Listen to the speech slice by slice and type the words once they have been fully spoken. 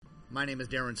My name is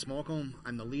Deron Smallcomb.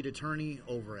 I'm the lead attorney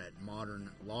over at Modern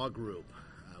Law Group.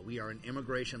 We are an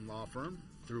immigration law firm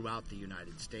throughout the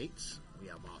United States. We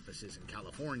have offices in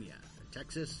California,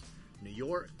 Texas, New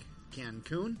York,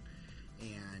 Cancun,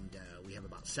 and we have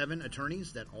about 7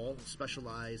 attorneys that all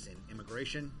specialize in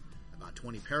immigration, about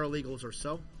 20 paralegals or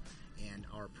so, and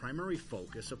our primary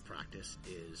focus of practice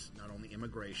is not only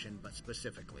immigration, but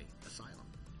specifically asylum.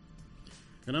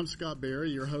 And I'm Scott Berry,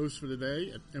 your host for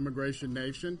today at Immigration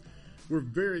Nation. We're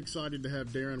very excited to have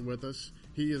Deron with us.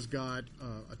 He has got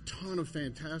a ton of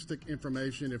fantastic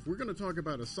information. If we're going to talk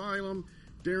about asylum,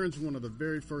 Deron's one of the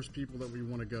very first people that we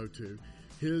want to go to.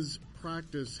 His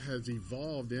practice has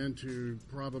evolved into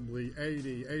probably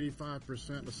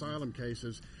 85% asylum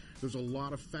cases. There's a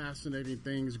lot of fascinating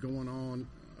things going on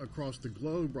across the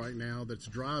globe right now that's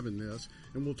driving this,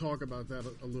 and we'll talk about that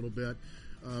a little bit.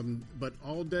 But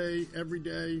all day, every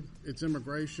day, it's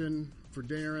immigration for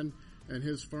Deron and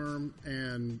his firm,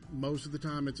 and most of the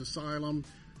time it's asylum.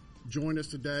 Join us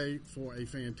today for a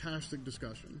fantastic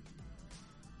discussion.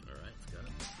 All right, got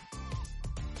it.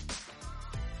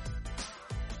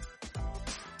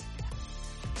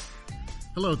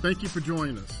 Hello, thank you for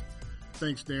joining us.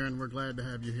 Thanks, Deron. We're glad to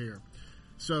have you here.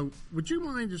 So would you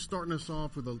mind just starting us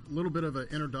off with a little bit of an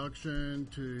introduction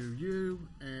to you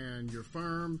and your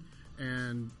firm?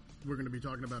 And we're going to be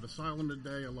talking about asylum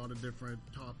today, a lot of different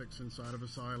topics inside of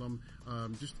asylum.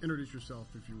 Just introduce yourself,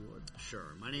 if you would.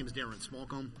 Sure. My name is Deron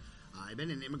Smallcomb. I've been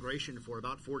in immigration for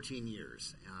about 14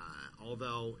 years.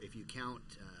 Although, if you count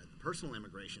the personal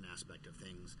immigration aspect of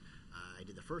things, I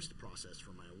did the first process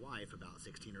for my wife about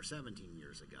 16 or 17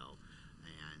 years ago.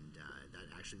 And that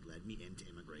actually led me into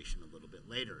immigration a little bit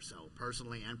later. So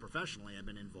personally and professionally, I've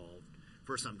been involved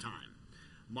for some time.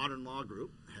 Modern Law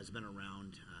Group has been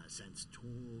around since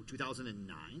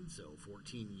 2009, so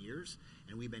 14 years,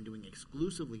 and we've been doing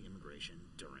exclusively immigration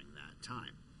during that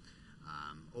time.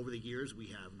 Over the years, we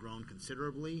have grown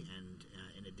considerably, and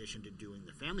in addition to doing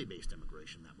the family-based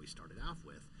immigration that we started off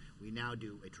with, we now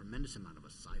do a tremendous amount of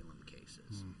asylum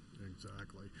cases.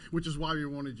 Exactly, which is why we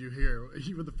wanted you here.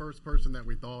 You were the first person that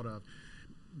we thought of.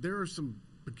 There are some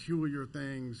peculiar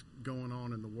things going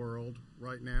on in the world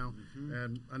right now,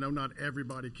 and I know not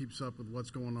everybody keeps up with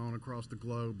what's going on across the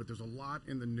globe, but there's a lot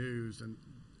in the news, and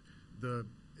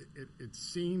it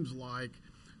seems like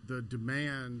the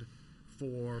demand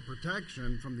for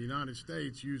protection from the United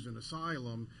States using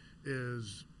asylum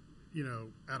is,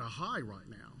 at a high right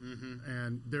now,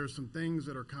 and there's some things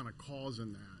that are kind of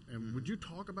causing that. And would you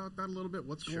talk about that a little bit?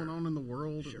 What's going on in the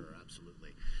world? Sure,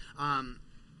 absolutely.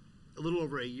 A little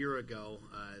over a year ago,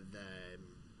 the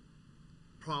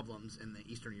problems in the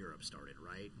Eastern Europe started,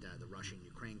 right? The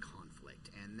Russian-Ukraine conflict,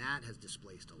 and that has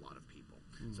displaced a lot of people.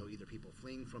 So either people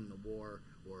fleeing from the war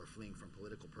or fleeing from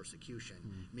political persecution,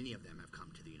 many of them have come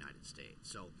to the United States.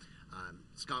 So,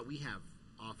 Scott, we have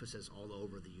offices all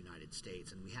over the United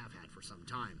States, and we have had for some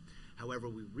time. However,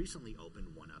 we recently opened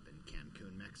one up in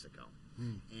Cancun, Mexico.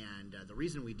 And the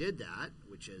reason we did that,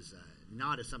 which is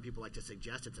not, as some people like to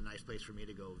suggest, it's a nice place for me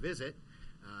to go visit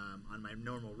on my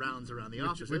normal rounds around the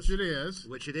offices. Which it is.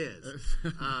 Which it is.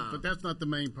 But that's not the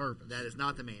main purpose. That is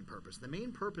not the main purpose. The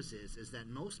main purpose is that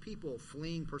most people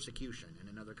fleeing persecution in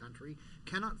another country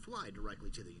cannot fly directly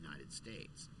to the United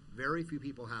States. Very few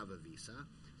people have a visa,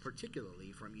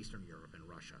 particularly from Eastern Europe and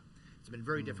Russia. It's been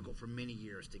very difficult for many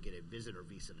years to get a visitor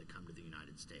visa to come to the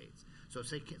United States. So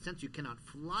since you cannot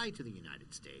fly to the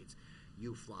United States,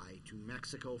 you fly to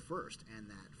Mexico first. And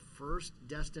that first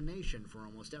destination for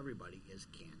almost everybody is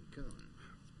Cancun.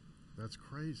 That's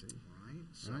crazy.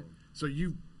 Right? So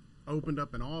you opened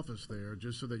up an office there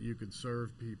just so that you could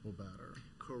serve people better.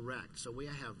 Correct. So we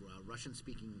have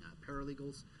Russian-speaking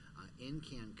paralegals in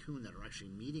Cancun that are actually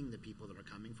meeting the people that are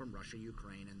coming from Russia,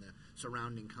 Ukraine, and the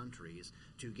surrounding countries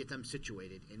to get them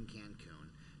situated in Cancun,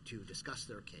 to discuss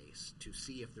their case, to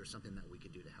see if there's something that we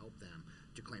could do to help them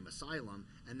to claim asylum,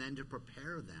 and then to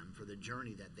prepare them for the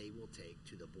journey that they will take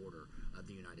to the border of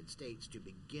the United States to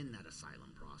begin that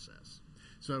asylum process.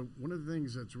 So one of the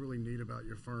things that's really neat about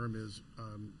your firm is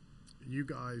you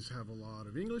guys have a lot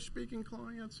of English-speaking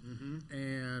clients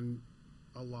and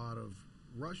a lot of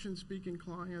Russian-speaking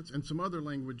clients and some other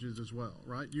languages as well,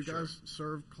 right? You guys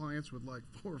serve clients with like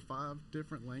 4 or 5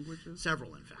 different languages?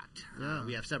 Several, in fact. Yeah.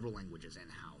 We have several languages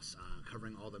in-house,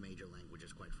 covering all the major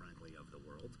languages, quite frankly, of the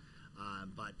world.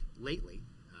 But lately,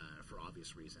 for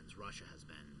obvious reasons, Russian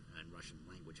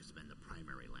language has been the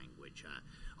primary language.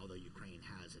 Although Ukraine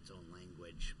has its own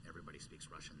language, everybody speaks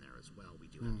Russian there as well. We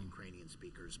do have Ukrainian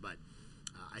speakers, but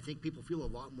I think people feel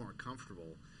a lot more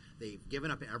comfortable. They've given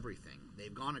up everything.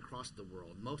 They've gone across the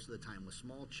world, most of the time with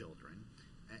small children,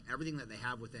 everything that they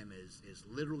have with them is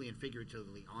literally and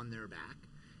figuratively on their back.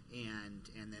 And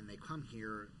then they come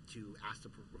here to ask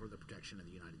for the protection of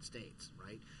the United States,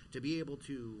 right? To be able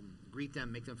to greet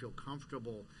them, make them feel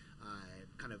comfortable,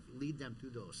 kind of lead them through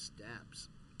those steps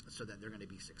so that they're going to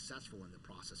be successful in the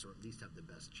process, or at least have the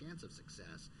best chance of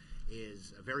success,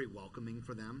 is very welcoming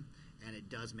for them, and it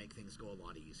does make things go a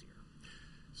lot easier.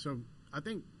 So I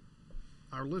think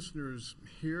our listeners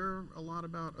hear a lot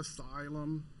about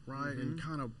asylum, right? Mm-hmm. And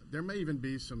kind of there may even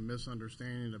be some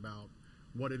misunderstanding about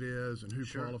what it is and who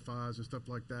Sure. qualifies and stuff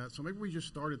like that. So maybe we just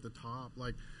start at the top.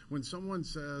 Like when someone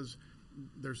says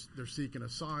they're seeking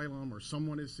asylum or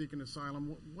someone is seeking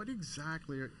asylum, what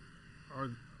exactly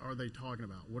are they talking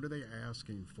about? What are they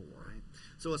asking for? Right.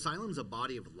 So asylum is a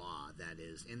body of law that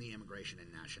is in the Immigration and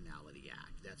Nationality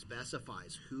Act that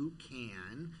specifies who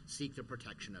can seek the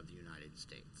protection of the United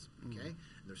States. Okay? And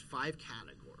there's 5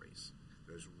 categories.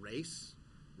 There's race,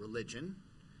 religion,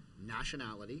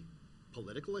 nationality,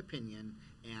 political opinion,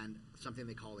 and something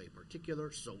they call a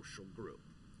particular social group.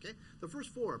 Okay? The first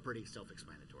 4 are pretty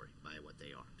self-explanatory by what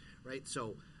they are, right?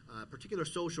 So a particular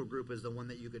social group is the one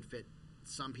that you could fit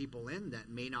some people in that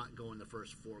may not go in the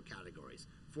first 4 categories.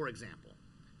 For example,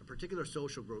 a particular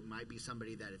social group might be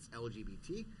somebody that is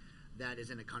LGBT that is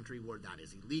in a country where that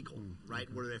is illegal, right?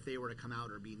 Okay. Where if they were to come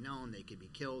out or be known, they could be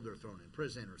killed or thrown in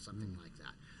prison or something like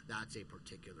that. That's a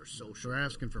particular social They're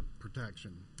group. asking for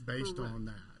protection based Correct. on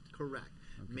that. Correct.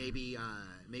 Okay.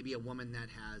 Maybe a woman that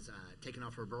has taken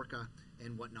off her burqa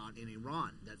and whatnot in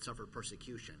Iran that suffered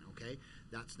persecution, okay?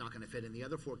 That's not going to fit in the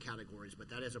other 4 categories, but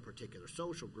that is a particular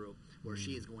social group where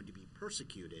she is going to be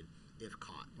persecuted if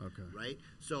caught, Okay. right?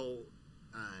 So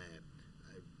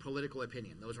political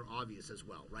opinion, those are obvious as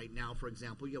well. Right now, for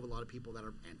example, you have a lot of people that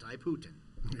are anti-Putin,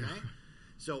 okay?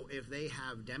 So if they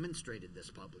have demonstrated this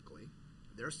publicly,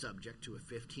 they're subject to a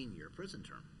 15-year prison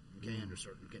term. Okay, under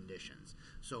certain conditions.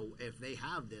 So if they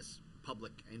have this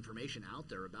public information out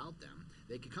there about them,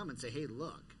 they could come and say, hey,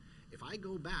 look, if I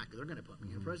go back, they're going to put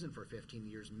me in prison for 15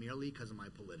 years merely because of my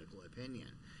political opinion.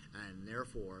 And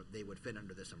therefore, they would fit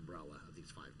under this umbrella of these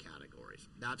 5 categories.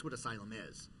 That's what asylum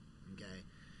is, okay?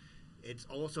 It's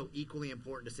also equally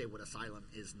important to say what asylum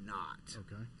is not.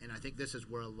 Okay. And I think this is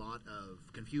where a lot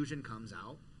of confusion comes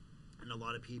out, and a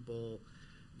lot of people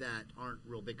that aren't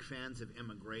real big fans of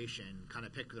immigration kind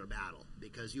of pick their battle,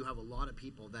 because you have a lot of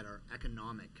people that are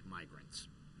economic migrants,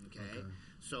 okay?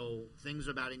 So things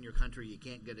are bad in your country, you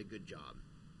can't get a good job.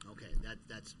 Okay,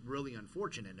 that's really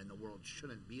unfortunate, and the world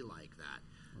shouldn't be like that.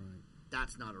 Right.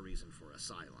 That's not a reason for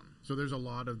asylum. So there's a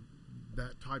lot of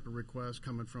that type of request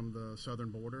coming from the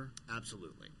southern border?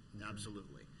 Absolutely.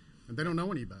 Absolutely. And they don't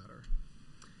know any better.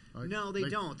 Right? No, they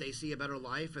don't. They see a better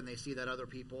life, and they see that other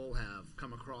people have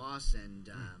come across, and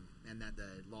that the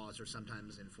laws are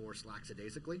sometimes enforced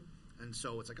lackadaisically. And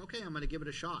so it's like, okay, I'm going to give it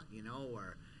a shot,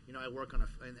 or I work out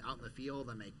in the field,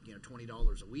 I make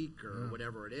 $20 a week or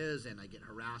whatever it is, and I get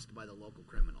harassed by the local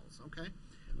criminals. Okay,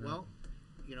 well,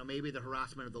 maybe the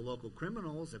harassment of the local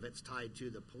criminals, if it's tied to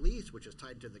the police, which is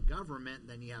tied to the government,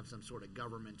 then you have some sort of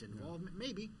government involvement,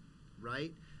 maybe,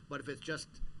 right? But if it's just,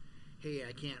 hey,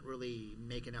 I can't really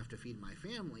make enough to feed my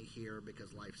family here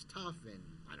because life's tough and,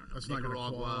 I don't know, That's not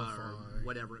Nicaragua gonna qualify. or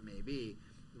whatever it may be,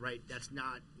 right? That's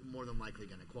not more than likely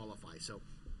going to qualify. So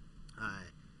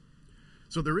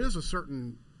there is a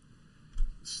certain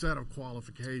set of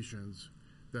qualifications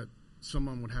that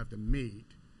someone would have to meet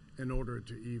in order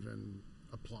to even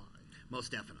apply.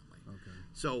 Most definitely. Okay.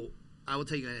 So I will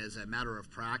tell you, as a matter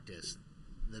of practice,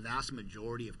 the vast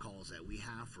majority of calls that we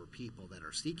have for people that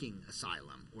are seeking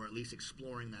asylum, or at least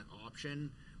exploring that option,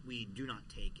 we do not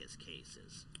take as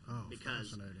cases. Oh, because,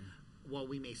 fascinating. well,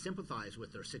 we may sympathize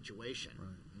with their situation.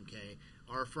 Right. Okay,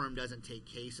 our firm doesn't take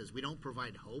cases. We don't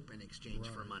provide hope in exchange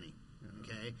for money. Yeah.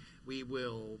 Okay, we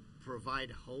will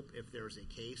provide hope if there's a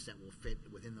case that will fit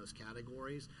within those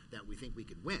categories that we think we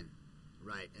could win,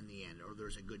 right, in the end, or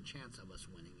there's a good chance of us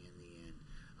winning in the end.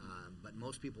 But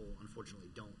most people,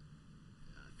 unfortunately, don't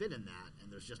fit in that,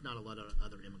 and there's just not a lot of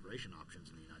other immigration options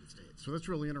in the United States. So that's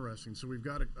really interesting. So we've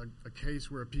got a case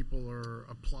where people are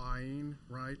applying,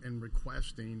 right, and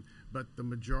requesting, but the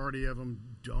majority of them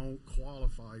don't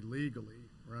qualify legally,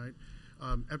 right?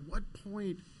 At what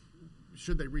point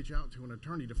should they reach out to an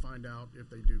attorney to find out if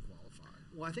they do qualify?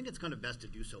 Well, I think it's kind of best to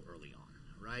do so early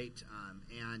on, right?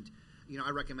 And I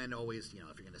recommend always, if you're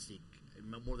going to seek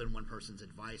more than one person's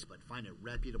advice, but find a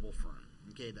reputable firm,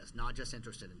 okay, that's not just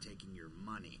interested in taking your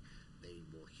money. They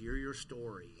will hear your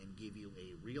story and give you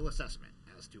a real assessment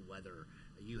as to whether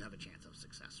you have a chance of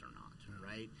success or not,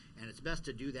 right? And it's best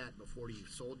to do that before you've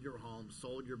sold your home,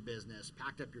 sold your business,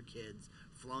 packed up your kids,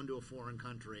 flown to a foreign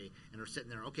country, and are sitting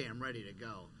there, okay, I'm ready to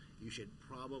go. You should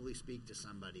probably speak to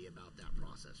somebody about that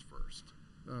process first.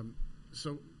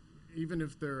 So even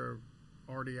if they're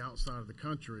already outside of the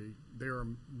country, there are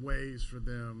ways for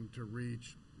them to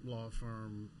reach law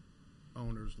firm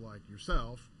owners like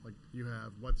yourself. Like you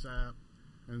have WhatsApp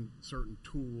and certain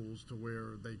tools to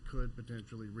where they could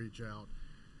potentially reach out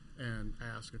and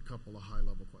ask a couple of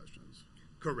high-level questions.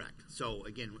 Correct. So,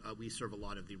 again, we serve a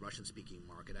lot of the Russian-speaking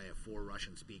market. I have 4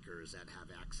 Russian speakers that have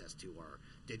access to our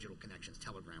digital connections,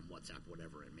 Telegram, WhatsApp,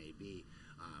 whatever it may be,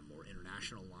 or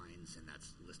international lines, and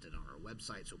that's listed on our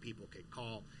website. So people could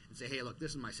call and say, hey, look,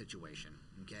 this is my situation.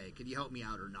 Okay, could you help me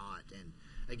out or not? And,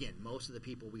 again, most of the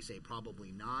people we say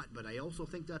probably not, but I also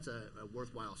think that's a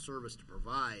worthwhile service to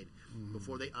provide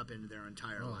before they up into their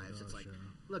entire lives. Gosh, it's like,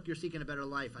 look, you're seeking a better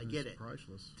life. I get it.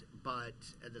 Priceless. But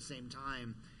at the same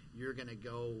time, you're going to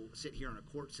go sit here in a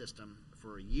court system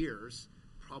for years,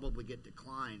 probably get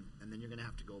declined, and then you're going to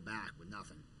have to go back with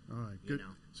nothing. All right. Good.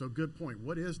 So good point.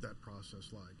 What is that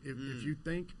process like? If you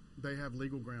think they have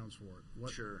legal grounds for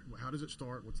it, how does it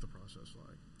start? What's the process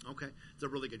like? Okay. It's a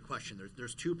really good question.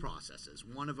 There's 2 processes.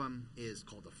 One of them is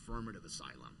called affirmative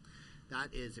asylum.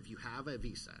 That is if you have a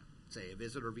visa, say a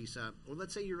visitor visa, or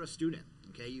let's say you're a student,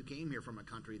 okay? You came here from a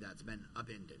country that's been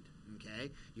upended,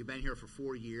 okay? You've been here for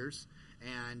 4 years,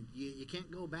 and you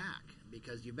can't go back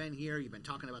because you've been here, you've been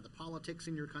talking about the politics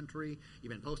in your country,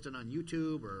 you've been posting on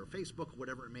YouTube or Facebook,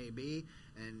 whatever it may be,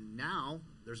 and now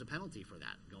there's a penalty for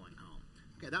that going home.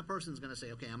 Okay, that person's going to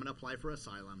say, okay, I'm going to apply for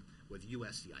asylum with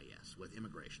USCIS, with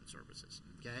Immigration Services,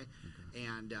 okay?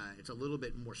 And it's a little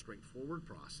bit more straightforward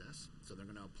process, so they're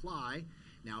going to apply.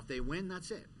 Now, if they win, that's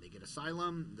it. They get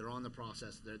asylum, they're on the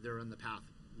process, they're in the path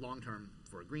long-term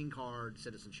for a green card,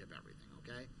 citizenship, everything,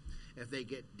 okay? If they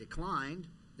get declined,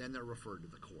 then they're referred to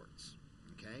the courts,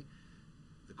 okay?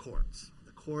 The courts.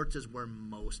 The courts is where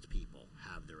most people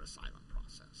have their asylum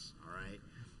process, all right?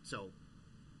 So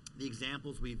the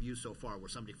examples we've used so far where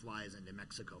somebody flies into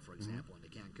Mexico, for example, into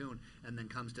Cancun, and then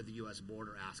comes to the U.S.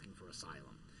 border asking for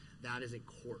asylum, that is a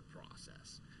court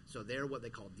process. So they're what they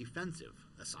call defensive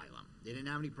asylum. They didn't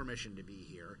have any permission to be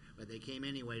here, but they came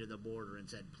anyway to the border and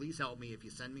said, please help me. If you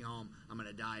send me home, I'm going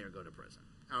to die or go to prison.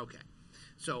 Okay.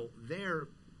 So they're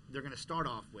going to start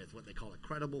off with what they call a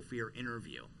credible fear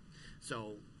interview.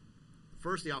 So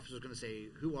first the officer is going to say,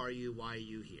 who are you? Why are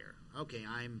you here? Okay,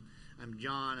 I'm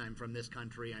John. I'm from this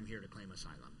country. I'm here to claim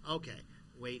asylum. Okay,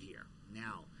 wait here.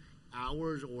 Now,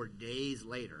 hours or days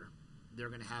later, they're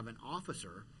going to have an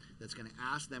officer that's going to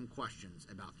ask them questions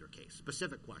about their case,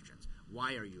 specific questions.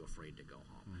 Why are you afraid to go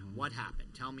home? What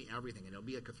happened? Tell me everything. And it'll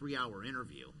be like a 3-hour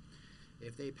interview.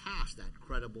 If they pass that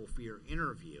credible fear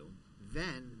interview,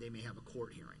 then they may have a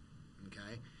court hearing.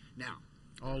 Okay? Now,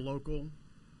 all local?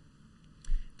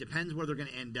 Depends where they're going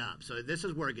to end up. So this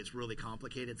is where it gets really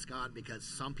complicated, Scott, because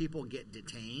some people get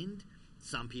detained,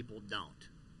 some people don't.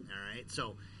 All right?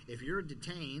 So if you're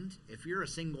detained, if you're a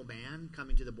single man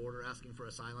coming to the border asking for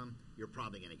asylum, you're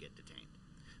probably going to get detained.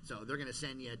 So they're going to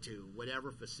send you to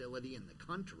whatever facility in the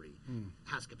country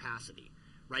has capacity.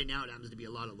 Right now it happens to be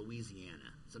a lot of Louisiana.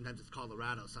 Sometimes it's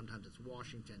Colorado. Sometimes it's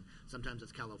Washington. Sometimes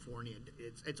it's California.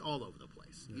 It's all over the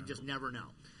place. Yeah. You just never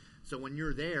know. So when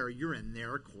you're there, you're in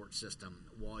their court system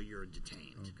while you're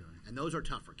detained. Okay. And those are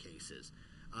tougher cases.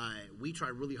 We try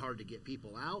really hard to get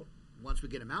people out. Once we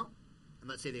get them out, and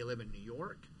let's say they live in New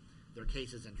York, their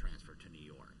case is then transferred to New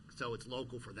York. So it's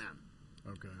local for them.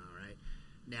 Okay. All right.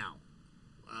 Now,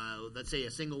 let's say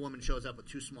a single woman shows up with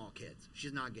 2 small kids.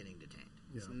 She's not getting detained.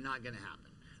 Yeah. It's not going to happen.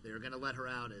 They're going to let her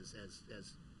out as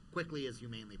quickly as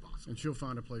humanely possible. And she'll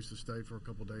find a place to stay for a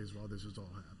couple of days while this is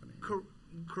all happening.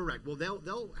 Correct. Well,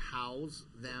 they'll house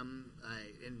them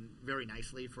in very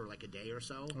nicely for like a day or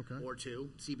so, or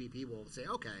 2. CBP will say,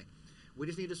 okay, we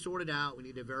just need to sort it out. We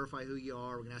need to verify who you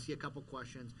are. We're going to ask you a couple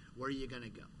questions. Where are you going to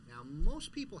go? Now,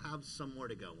 most people have somewhere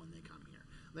to go when they come here.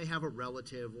 They have a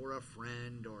relative or a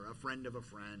friend of a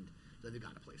friend. So they've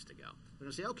got a place to go. They're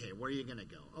going to say, okay, where are you going to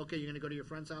go? Okay, you're going to go to your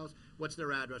friend's house? What's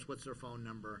their address? What's their phone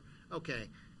number? Okay,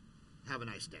 have a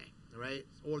nice day, all right?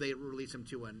 Or they release them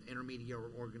to an intermediate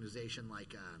organization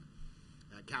like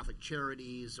Catholic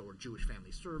Charities or Jewish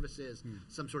Family Services,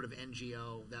 some sort of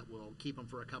NGO that will keep them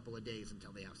for a couple of days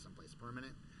until they have someplace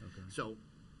permanent. Okay. So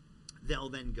they'll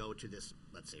then go to this,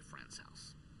 let's say, friend's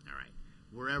house, all right?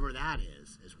 Wherever that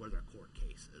is where their court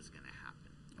case is going to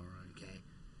happen. All right. Okay?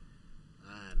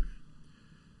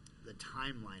 The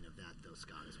timeline of that, though,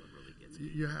 Scott, is what really gets me.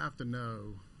 You have to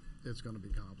know it's going to be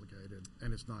complicated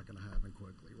and it's not going to happen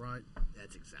quickly, right?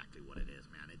 That's exactly what it is,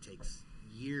 man. It takes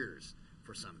years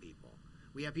for some people.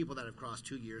 We have people that have crossed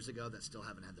 2 years ago that still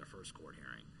haven't had their first court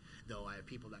hearing. Though I have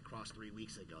people that crossed 3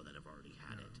 weeks ago that have already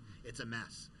had it. It's a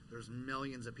mess. There's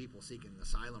millions of people seeking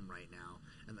asylum right now,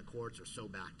 and the courts are so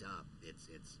backed up. It's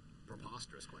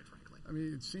preposterous, quite frankly. I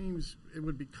mean, it seems it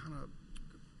would be kind of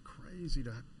crazy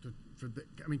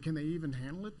can they even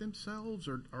handle it themselves,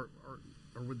 or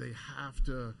would they have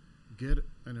to get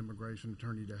an immigration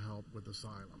attorney to help with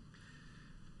asylum?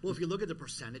 Well, if you look at the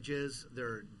percentages,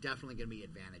 they're definitely going to be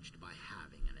advantaged by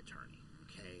having an attorney.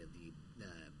 Okay,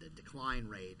 the decline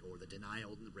rate or the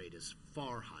denial rate is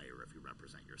far higher if you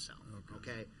represent yourself.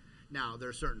 Okay? Now, there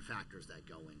are certain factors that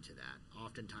go into that.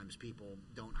 Oftentimes, people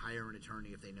don't hire an attorney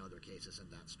if they know their case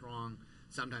isn't that strong.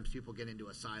 Sometimes people get into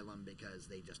asylum because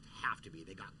they just have to be.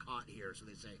 They got caught here, so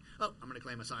they say, oh, I'm going to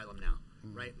claim asylum now.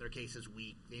 Right? Their case is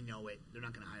weak. They know it. They're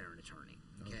not going to hire an attorney.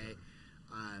 Okay?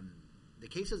 The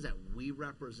cases that we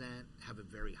represent have a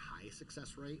very high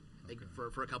success rate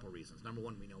for a couple reasons. Number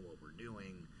one, we know what we're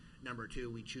doing. Number two,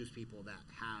 we choose people that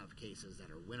have cases that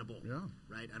are winnable. Yeah.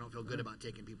 Right? I don't feel good about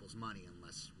taking people's money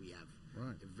unless we have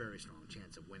a very strong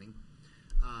chance of winning.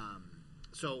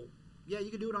 So, yeah, you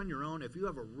can do it on your own. If you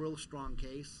have a real strong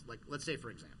case, like let's say,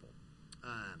 for example,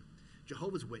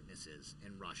 Jehovah's Witnesses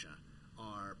in Russia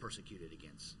are persecuted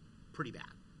against pretty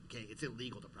bad. Okay? It's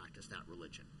illegal to practice that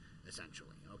religion,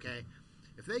 essentially. Okay?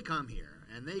 If they come here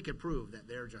and they could prove that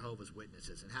they're Jehovah's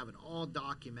Witnesses and have it all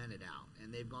documented out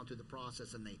and they've gone through the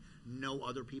process and they know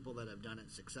other people that have done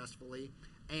it successfully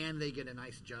and they get a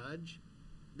nice judge,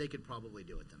 they could probably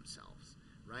do it themselves,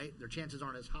 right? Their chances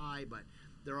aren't as high, but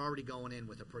they're already going in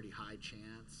with a pretty high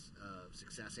chance of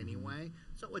success anyway,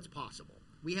 so it's possible.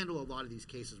 We handle a lot of these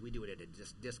cases. We do it at a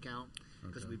discount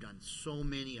because we've done so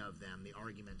many of them. The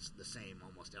argument's the same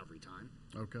almost every time.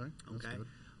 Okay. Good.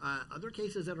 Other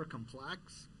cases that are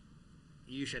complex,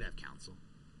 you should have counsel.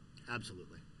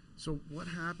 Absolutely. So what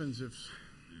happens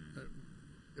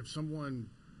if someone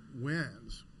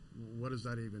wins? What does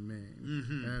that even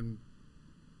mean? And,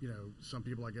 some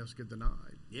people, I guess, get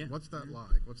denied. Yeah. What's that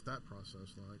like? What's that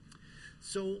process like?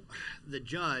 So the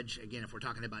judge, again, if we're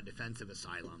talking about defensive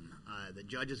asylum, the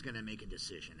judge is going to make a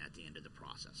decision at the end of the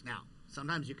process. Now,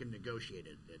 sometimes you can negotiate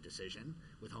a decision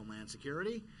with Homeland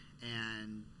Security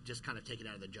and just kind of take it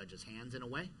out of the judge's hands in a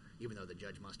way, even though the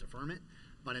judge must affirm it.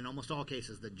 But in almost all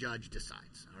cases, the judge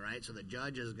decides, all right? So the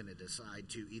judge is going to decide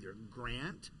to either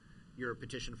grant your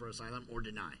petition for asylum or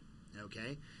deny,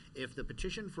 okay? If the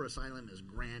petition for asylum is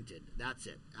granted, that's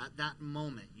it. At that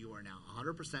moment, you are now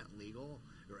 100% legal,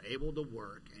 you're able to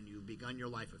work, and you've begun your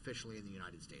life officially in the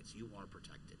United States. You are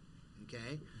protected,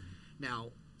 okay? Now,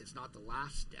 it's not the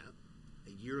last step.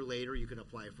 A year later, you can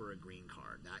apply for a green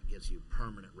card. That gives you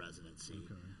permanent residency.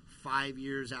 5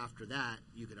 years after that,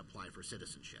 you can apply for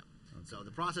citizenship. So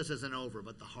the process isn't over,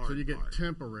 but the hard part. So you get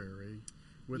temporary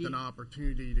with an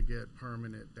opportunity to get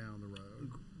permanent down the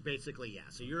road. Basically, yeah.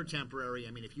 So you're temporary.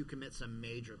 I mean, if you commit some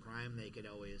major crime, they could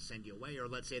always send you away. Or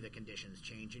let's say the conditions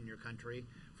change in your country,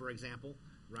 for example,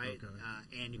 right?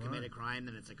 And you commit a crime,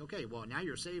 then it's like, okay, well, now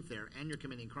you're safe there, and you're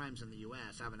committing crimes in the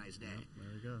U.S. Have a nice day.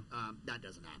 There you go. That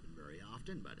doesn't happen very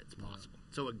often, but it's possible.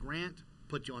 So a grant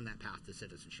puts you on that path to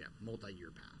citizenship,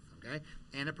 multi-year path, okay?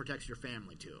 And it protects your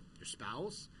family, too. Your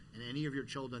spouse and any of your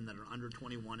children that are under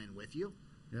 21 and with you.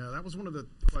 Yeah, that was one of the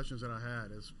questions that I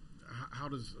had is how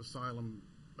does asylum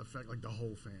affect, like, the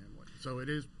whole family? So it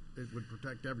would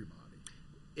protect everybody.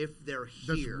 If they're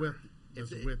here.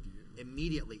 That's with you.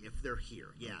 Immediately, if they're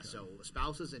here. Yeah, so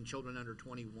spouses and children under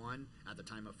 21 at the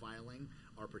time of filing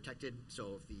are protected.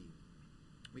 So if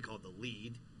we call it the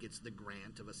lead, gets the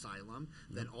grant of asylum,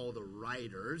 then all the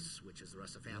riders, which is the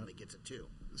rest of the family, gets it too.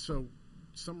 So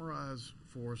summarize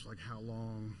for us, like, how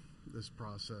long this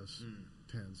process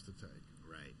tends to take.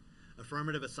 Right.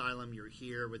 Affirmative asylum, you're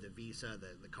here with a visa,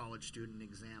 the college student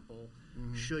example,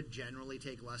 should generally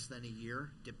take less than a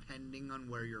year, depending on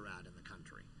where you're at in the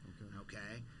country.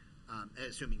 Okay?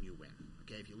 Assuming you win.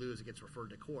 Okay? If you lose, it gets referred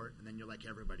to court, and then you're like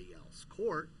everybody else.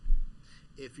 Court,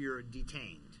 if you're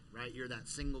detained, right? You're that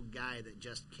single guy that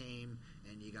just came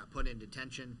and you got put in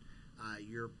detention,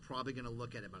 you're probably going to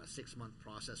look at about a 6-month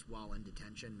process while in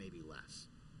detention, maybe less.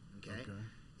 Okay?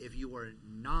 If you are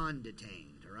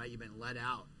non-detained, all right, you've been let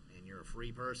out and you're a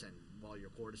free person while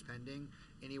your court is pending,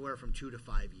 anywhere from 2 to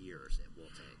 5 years it will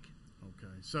take.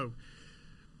 Okay. So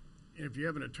if you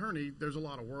have an attorney, there's a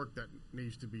lot of work that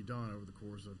needs to be done over the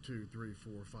course of 2, 3,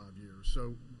 4, 5 years.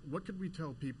 So what could we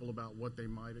tell people about what they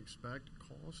might expect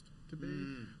cost to be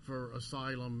for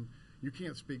asylum? You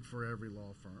can't speak for every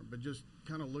law firm, but just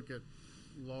kind of look at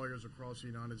lawyers across the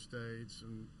United States,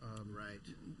 and Right.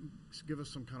 give us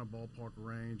some kind of ballpark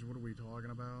range. What are we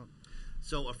talking about?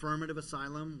 So affirmative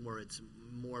asylum, where it's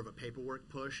more of a paperwork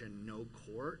push and no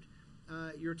court,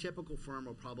 your typical firm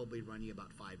will probably run you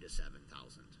about 5,000 to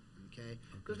 7,000. Okay?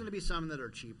 There's going to be some that are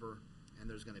cheaper, and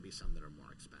there's going to be some that are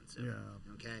more expensive.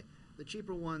 Yeah. Okay? The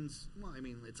cheaper ones, well, I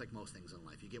mean, it's like most things in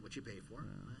life. You get what you pay for.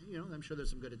 I'm sure there's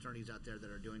some good attorneys out there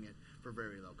that are doing it for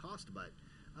very low cost, but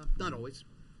not always.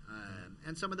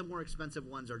 And some of the more expensive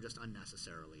ones are just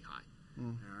unnecessarily high.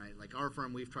 All right? Like our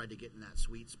firm, we've tried to get in that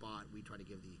sweet spot. We try to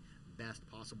give the best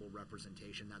possible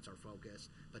representation. That's our focus,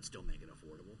 but still make it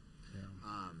affordable.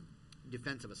 Yeah.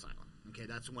 Defensive asylum. Okay,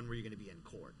 that's one where you're going to be in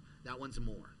court. That one's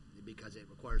more because it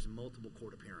requires multiple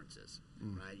court appearances.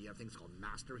 Right? You have things called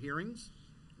master hearings,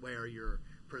 where you're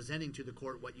presenting to the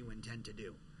court what you intend to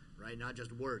do. Right? Not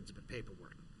just words, but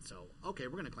paperwork. So, okay,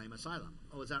 we're going to claim asylum.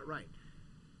 Oh, is that right?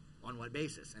 On what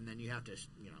basis? And then you have to,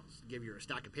 give your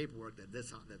stack of paperwork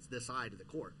that's this side of the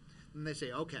court. And they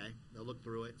say, okay, they'll look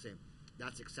through it and say,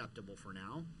 that's acceptable for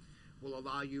now. We'll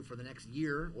allow you for the next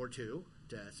year or two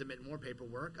to submit more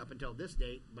paperwork up until this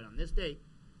date, but on this date,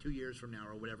 2 years from now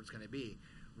or whatever it's going to be,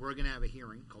 we're going to have a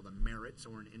hearing called a merits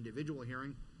or an individual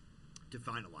hearing to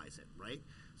finalize it, right?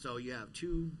 So you have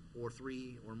 2 or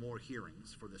 3 or more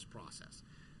hearings for this process.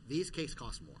 These cases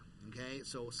cost more, okay?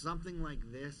 So something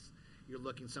like this, you're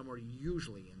looking somewhere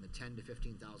usually in the $10,000 to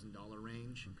 $15,000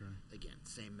 range. Okay. Again,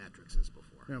 same metrics as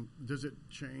before. Now, does it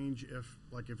change if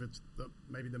it's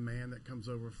maybe the man that comes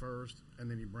over first and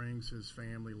then he brings his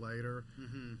family later?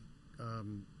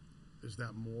 Is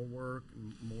that more work,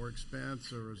 more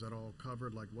expense, or is that all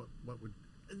covered? Like what would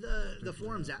the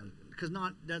forms because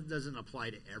that doesn't apply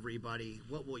to everybody.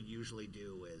 What we'll usually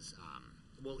do is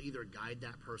we'll either guide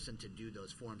that person to do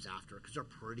those forms after because they're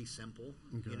pretty simple.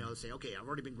 Okay. Say, okay, I've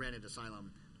already been granted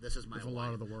asylum. This is my wife. A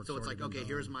lot of the work. So it's like, okay,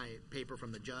 here's my paper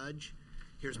from the judge.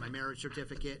 Here's my marriage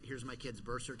certificate. Here's my kid's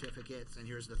birth certificates, and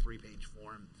here's the 3-page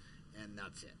form, and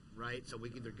that's it, right? So we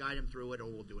can either guide them through it, or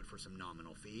we'll do it for some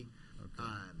nominal fee. Okay.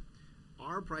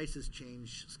 Our prices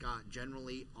change, Scott,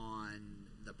 generally on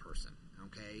the person.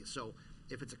 Okay, so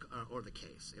if it's or the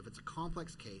case, if it's a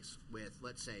complex case with,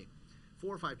 let's say,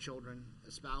 4 or 5 children,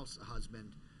 a spouse, a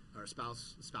husband, or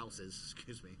spouses,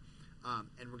 excuse me, and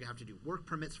we're going to have to do work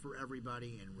permits for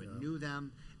everybody and renew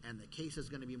them, and the case is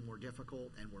going to be more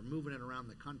difficult, and we're moving it around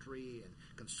the country and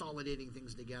consolidating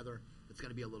things together, it's going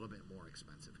to be a little bit more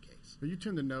expensive case. But you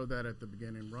tend to know that at the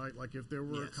beginning, right? Like if there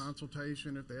were a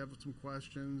consultation, if they have some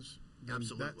questions, then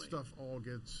that stuff all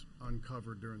gets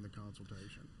uncovered during the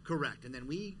consultation. Correct, and then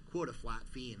we quote a flat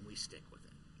fee and we stick with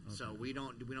it. Okay. So we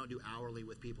don't do hourly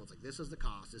with people. It's like, this is the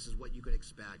cost. This is what you could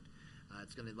expect.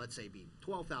 It's going to, let's say, be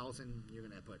 $12,000. You're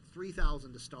going to put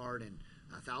 $3,000 to start and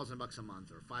 $1,000 a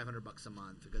month or $500 a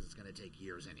month because it's going to take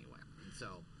years anyway. And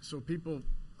so people,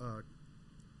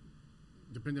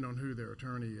 depending on who their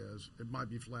attorney is, it might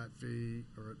be flat fee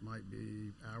or it might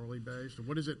be hourly based.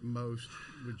 What is it most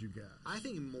would you guess? I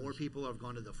think more people have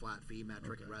gone to the flat fee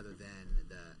metric rather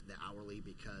than the hourly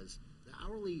because the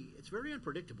hourly, it's very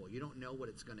unpredictable. You don't know what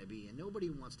it's going to be, and nobody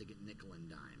wants to get nickel and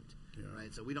dimed,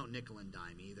 right? So we don't nickel and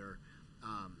dime either.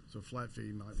 So flat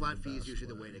fee might flat be fee is usually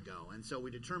the way to go, and so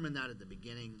we determined that at the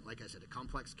beginning. Like I said, a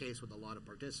complex case with a lot of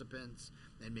participants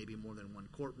and maybe more than one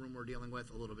courtroom we're dealing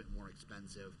with, a little bit more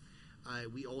expensive.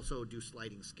 We also do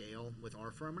sliding scale with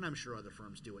our firm, and I'm sure other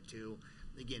firms do it too.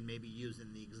 Again, maybe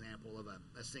using the example of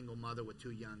a single mother with 2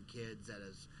 young kids that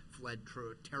has fled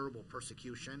terrible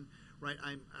persecution, right?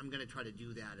 I'm going to try to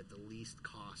do that at the least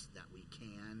cost that we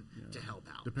can to help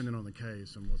out. Depending on the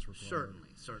case and what's required.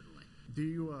 Certainly.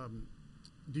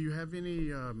 Do you have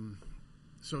any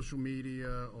social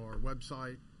media or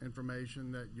website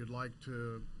information that you'd like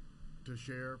to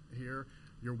share here?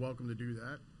 You're welcome to do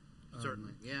that.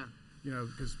 Certainly, yeah.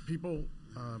 Because people,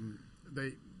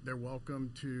 they're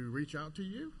welcome to reach out to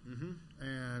you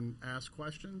and ask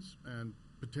questions and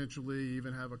potentially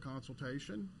even have a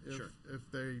consultation if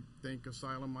they think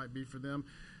asylum might be for them.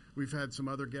 We've had some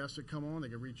other guests that come on. They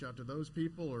can reach out to those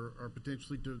people or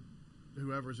potentially to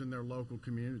whoever's in their local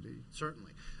community.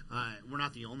 Certainly. We're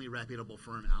not the only reputable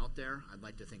firm out there. I'd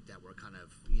like to think that we're kind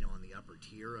of, on the upper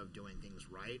tier of doing things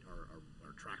right.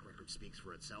 Our track record speaks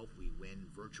for itself. We win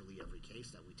virtually every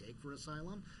case that we take for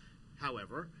asylum.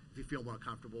 However, if you feel more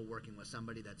comfortable working with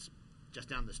somebody that's just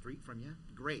down the street from you,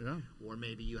 great. Yeah. Or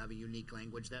maybe you have a unique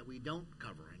language that we don't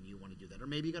cover and you want to do that. Or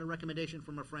maybe you got a recommendation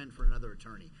from a friend for another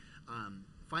attorney.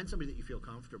 Find somebody that you feel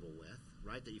comfortable with,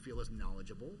 right, that you feel is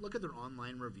knowledgeable. Look at their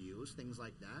online reviews, things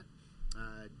like that.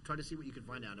 Try to see what you can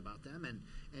find out about them, and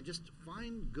just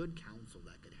find good counsel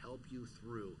that could help you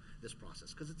through this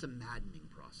process, because it's a maddening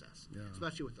process,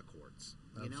 especially with the courts.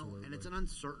 Absolutely. And it's an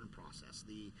uncertain process.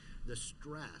 The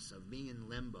stress of being in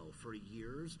limbo for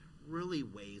years really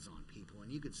weighs on people,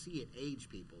 and you could see it age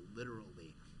people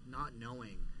literally not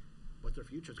knowing what their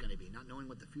future is going to be, not knowing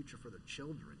what the future for their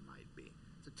children might be.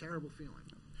 It's a terrible feeling.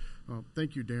 Well,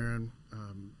 thank you, Deron.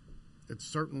 It's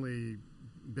certainly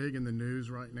big in the news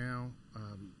right now,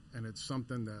 and it's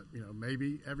something that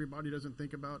maybe everybody doesn't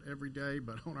think about every day,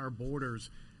 but on our borders,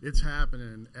 it's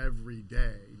happening every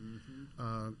day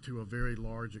to a very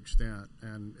large extent,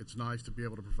 and it's nice to be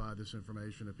able to provide this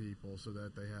information to people so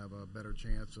that they have a better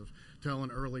chance of telling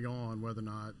early on whether or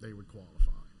not they would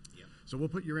qualify. Yeah. So we'll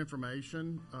put your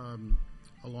information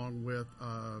along with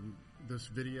this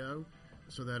video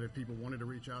so that if people wanted to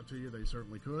reach out to you, they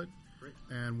certainly could. Great.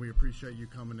 And we appreciate you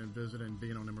coming and visiting and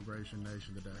being on Immigration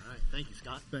Nation today. All right. Thank you,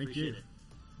 Scott. Thank you. Appreciate it.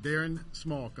 Deron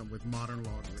Smallcomb with Modern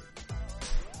Law Group.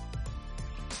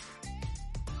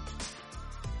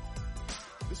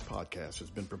 This podcast has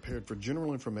been prepared for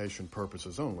general information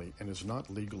purposes only and is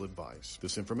not legal advice.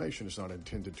 This information is not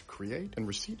intended to create, and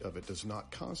receipt of it does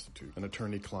not constitute an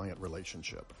attorney-client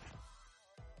relationship.